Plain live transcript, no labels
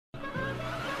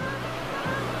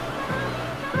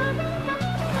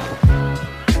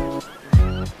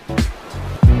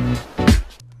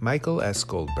Michael S.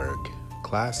 Goldberg,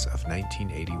 class of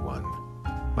 1981.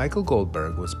 Michael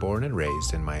Goldberg was born and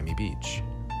raised in Miami Beach.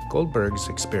 Goldberg's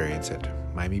experience at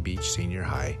Miami Beach Senior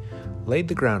High laid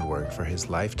the groundwork for his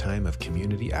lifetime of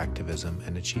community activism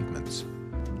and achievements.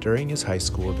 During his high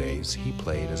school days, he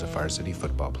played as a varsity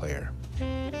football player.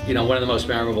 You know, one of the most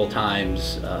memorable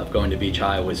times of going to Beach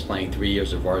High was playing 3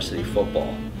 years of varsity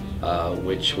football,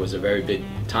 which was a very big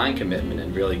time commitment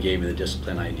and really gave me the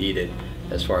discipline I needed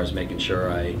as far as making sure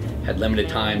I had limited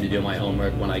time to do my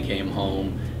homework when I came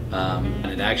home.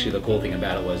 And actually the cool thing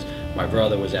about it was my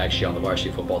brother was actually on the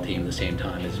varsity football team at the same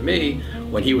time as me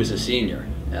when he was a senior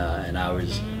and I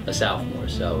was a sophomore,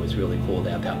 so it was really cool to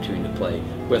have the opportunity to play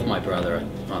with my brother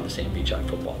on the same Beach High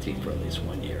football team for at least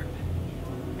 1 year.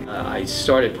 I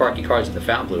started parking cars at the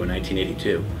Fontainebleau in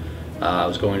 1982. I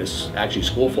was going to actually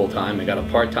school full-time. I got a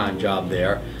part-time job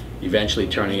there, eventually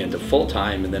turning into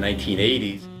full-time in the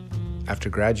 1980s. After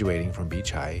graduating from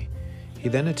Beach High, he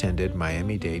then attended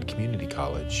Miami-Dade Community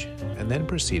College and then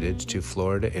proceeded to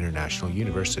Florida International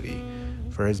University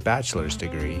for his bachelor's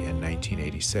degree in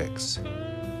 1986.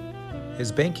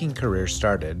 His banking career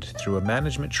started through a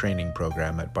management training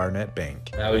program at Barnett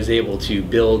Bank. I was able to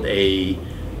build a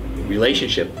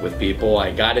relationship with people.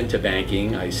 I got into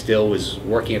banking. I still was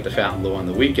working at the Fontainebleau on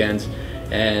the weekends,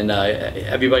 and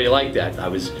everybody liked that.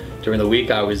 During the week,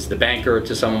 I was the banker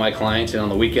to some of my clients, and on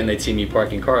the weekend, they'd see me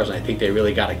parking cars, and I think they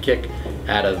really got a kick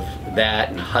out of that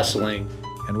and hustling.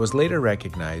 And was later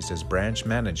recognized as Branch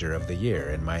Manager of the Year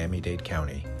in Miami-Dade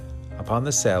County. Upon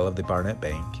the sale of the Barnett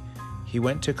Bank, he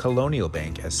went to Colonial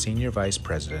Bank as Senior Vice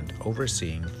President,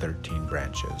 overseeing 13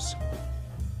 branches.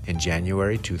 In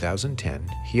January 2010,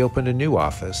 he opened a new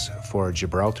office for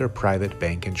Gibraltar Private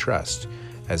Bank and Trust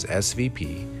as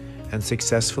SVP and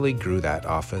successfully grew that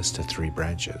office to 3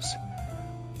 branches.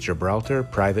 Gibraltar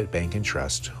Private Bank and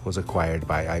Trust was acquired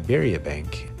by Iberia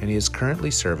Bank, and he is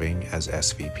currently serving as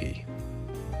SVP.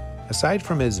 Aside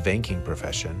from his banking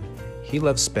profession, he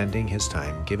loves spending his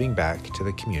time giving back to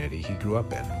the community he grew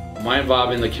up in. My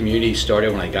involvement in the community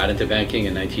started when I got into banking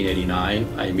in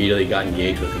 1989. I immediately got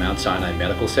engaged with Mount Sinai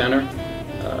Medical Center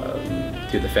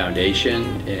through the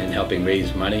foundation in helping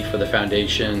raise money for the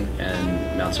foundation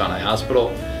and Mount Sinai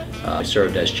Hospital. I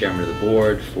served as chairman of the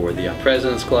board for the Young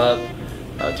Presidents Club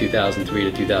 2003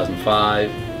 to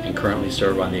 2005 and currently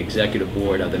serve on the executive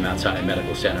board of the Mount Sinai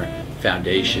Medical Center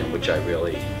Foundation, which I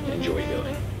really enjoy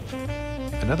doing.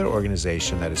 Another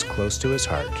organization that is close to his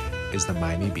heart is the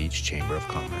Miami Beach Chamber of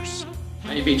Commerce.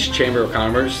 Miami Beach Chamber of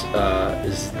Commerce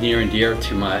is near and dear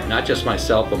to not just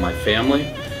myself, but my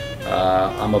family.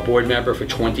 I'm a board member for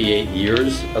 28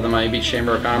 years of the Miami Beach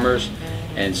Chamber of Commerce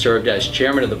and served as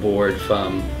chairman of the board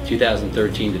from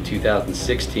 2013 to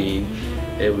 2016.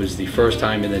 It was the first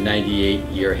time in the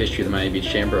 98-year history of the Miami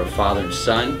Beach Chamber of father and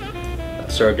son.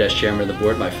 Served as chairman of the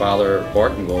board. My father,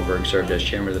 Barton Goldberg, served as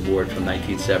chairman of the board from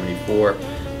 1974 to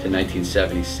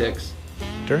 1976.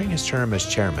 During his term as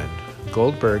chairman,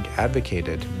 Goldberg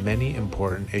advocated many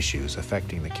important issues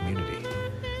affecting the community.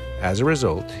 As a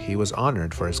result, he was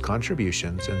honored for his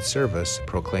contributions and service,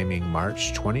 proclaiming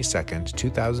March 22,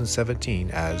 2017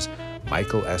 as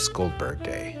Michael S. Goldberg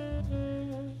Day.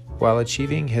 While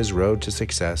achieving his road to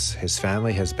success, his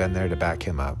family has been there to back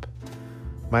him up.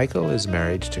 Michael is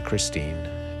married to Christine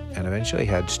and eventually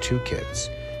had 2 kids,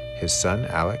 his son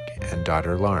Alec and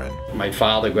daughter Lauren. My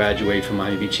father graduated from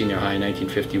Miami Beach Senior High in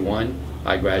 1951.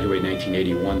 I graduated in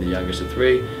 1981, the youngest of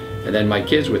 3. And then my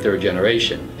kids were 3rd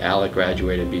generation. Alec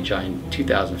graduated Beach High in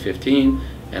 2015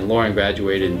 and Lauren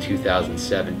graduated in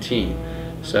 2017.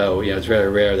 So, you know, it's very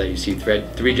rare that you see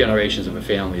 3 generations of a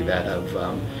family that have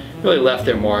really left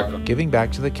their mark. Giving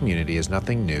back to the community is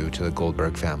nothing new to the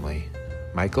Goldberg family.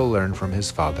 Michael learned from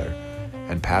his father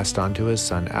and passed on to his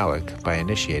son Alec by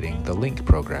initiating the LINK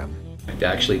program. I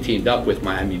actually teamed up with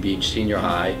Miami Beach Senior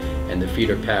High and the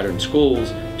feeder pattern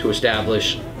schools to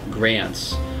establish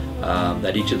grants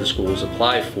that each of the schools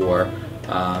apply for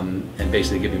and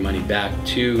basically giving money back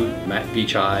to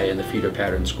Beach High and the feeder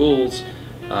pattern schools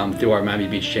through our Miami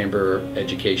Beach Chamber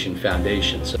Education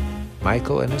Foundation.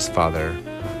 Michael and his father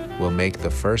will make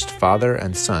the first father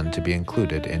and son to be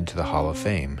included into the Hall of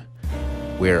Fame.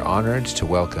 We are honored to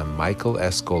welcome Michael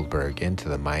S. Goldberg into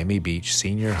the Miami Beach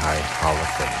Senior High Hall of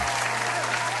Fame.